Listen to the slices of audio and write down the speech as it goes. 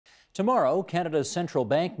Tomorrow, Canada's central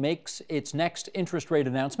bank makes its next interest rate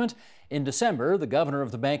announcement. In December, the governor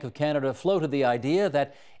of the Bank of Canada floated the idea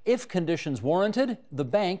that if conditions warranted, the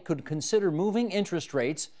bank could consider moving interest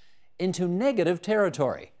rates into negative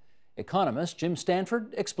territory. Economist Jim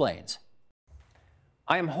Stanford explains.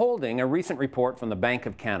 I am holding a recent report from the Bank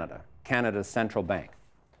of Canada, Canada's central bank.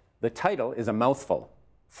 The title is a mouthful: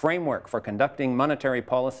 Framework for Conducting Monetary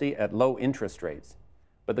Policy at Low Interest Rates.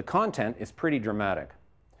 But the content is pretty dramatic.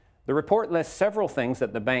 The report lists several things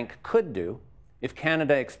that the bank could do if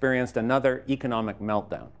Canada experienced another economic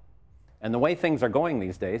meltdown. And the way things are going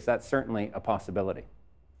these days, that's certainly a possibility.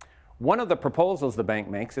 One of the proposals the bank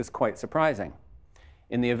makes is quite surprising.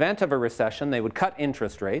 In the event of a recession, they would cut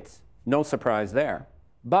interest rates, no surprise there.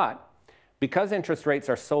 But because interest rates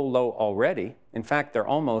are so low already, in fact, they're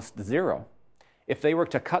almost zero, if they were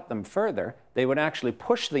to cut them further, they would actually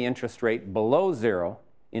push the interest rate below zero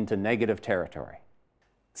into negative territory.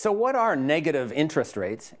 So what are negative interest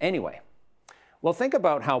rates anyway? Well, think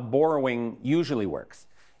about how borrowing usually works.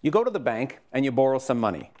 You go to the bank and you borrow some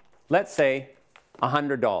money, let's say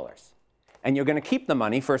 $100, and you're going to keep the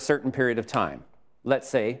money for a certain period of time, let's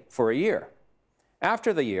say for a year.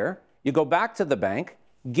 After the year, you go back to the bank,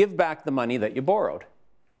 give back the money that you borrowed.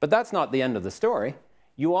 But that's not the end of the story.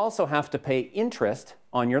 You also have to pay interest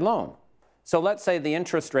on your loan. So let's say the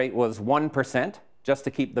interest rate was 1%, just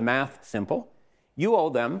to keep the math simple. You owe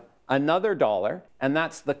them another $1, and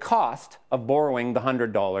that's the cost of borrowing the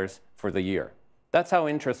 $100 for the year. That's how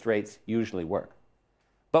interest rates usually work.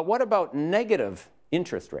 But what about negative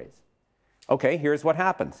interest rates? Okay, here's what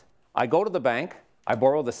happens. I go to the bank, I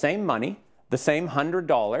borrow the same money, the same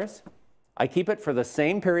 $100, I keep it for the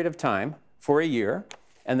same period of time, for a year,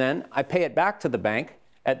 and then I pay it back to the bank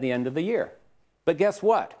at the end of the year. But guess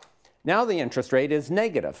what? Now the interest rate is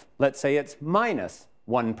negative. Let's say it's minus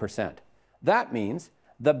 1%. That means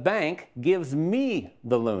the bank gives me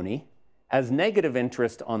the loonie as negative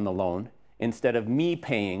interest on the loan instead of me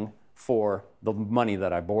paying for the money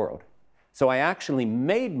that I borrowed. So I actually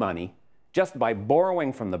made money just by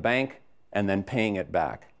borrowing from the bank and then paying it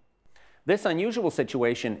back. This unusual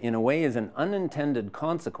situation, in a way, is an unintended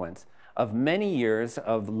consequence of many years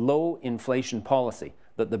of low inflation policy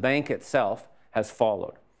that the bank itself has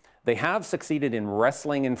followed. They have succeeded in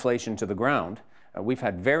wrestling inflation to the ground. We've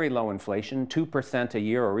had very low inflation, 2% a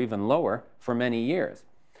year or even lower, for many years.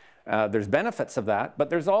 There's benefits of that, but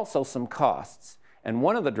there's also some costs. And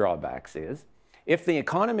one of the drawbacks is, if the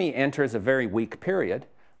economy enters a very weak period,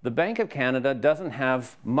 the Bank of Canada doesn't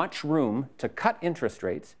have much room to cut interest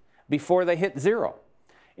rates before they hit zero.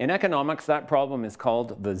 In economics, that problem is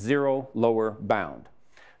called the zero lower bound.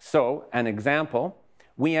 So, an example,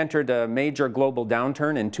 we entered a major global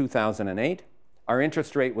downturn in 2008. Our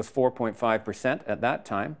interest rate was 4.5% at that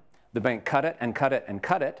time. The bank cut it and cut it and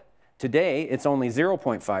cut it. Today, it's only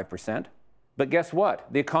 0.5%. But guess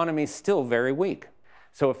what? The economy is still very weak.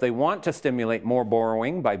 So if they want to stimulate more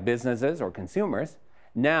borrowing by businesses or consumers,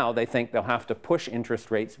 now they think they'll have to push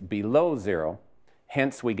interest rates below zero.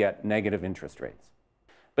 Hence, we get negative interest rates.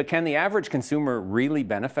 But can the average consumer really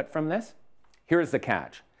benefit from this? Here's the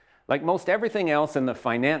catch. Like most everything else in the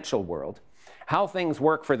financial world, how things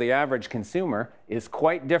work for the average consumer is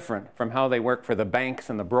quite different from how they work for the banks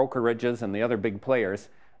and the brokerages and the other big players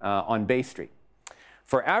on Bay Street.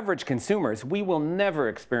 For average consumers, we will never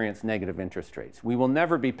experience negative interest rates. We will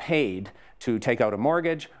never be paid to take out a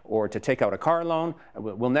mortgage or to take out a car loan.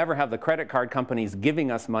 We'll never have the credit card companies giving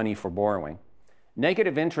us money for borrowing.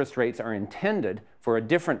 Negative interest rates are intended for a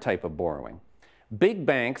different type of borrowing. Big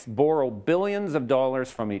banks borrow billions of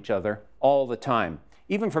dollars from each other all the time,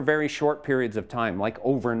 even for very short periods of time, like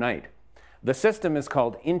overnight. The system is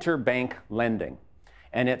called interbank lending,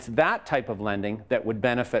 and it's that type of lending that would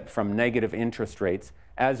benefit from negative interest rates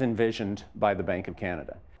as envisioned by the Bank of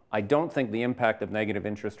Canada. I don't think the impact of negative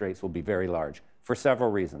interest rates will be very large for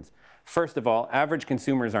several reasons. First of all, average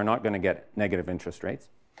consumers are not going to get negative interest rates.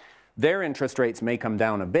 Their interest rates may come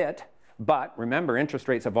down a bit, but remember, interest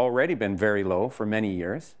rates have already been very low for many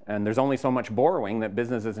years, and there's only so much borrowing that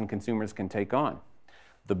businesses and consumers can take on.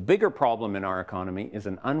 The bigger problem in our economy is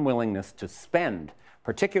an unwillingness to spend,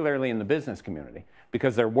 particularly in the business community,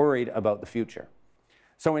 because they're worried about the future.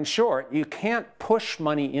 So in short, you can't push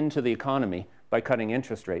money into the economy by cutting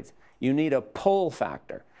interest rates. You need a pull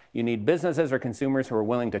factor. You need businesses or consumers who are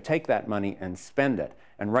willing to take that money and spend it.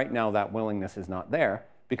 And right now that willingness is not there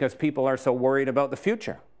because people are so worried about the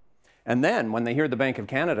future. And then when they hear the Bank of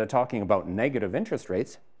Canada talking about negative interest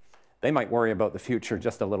rates, they might worry about the future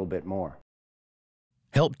just a little bit more.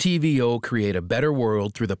 Help TVO create a better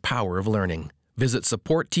world through the power of learning. Visit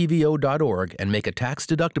supporttvo.org and make a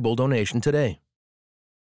tax-deductible donation today.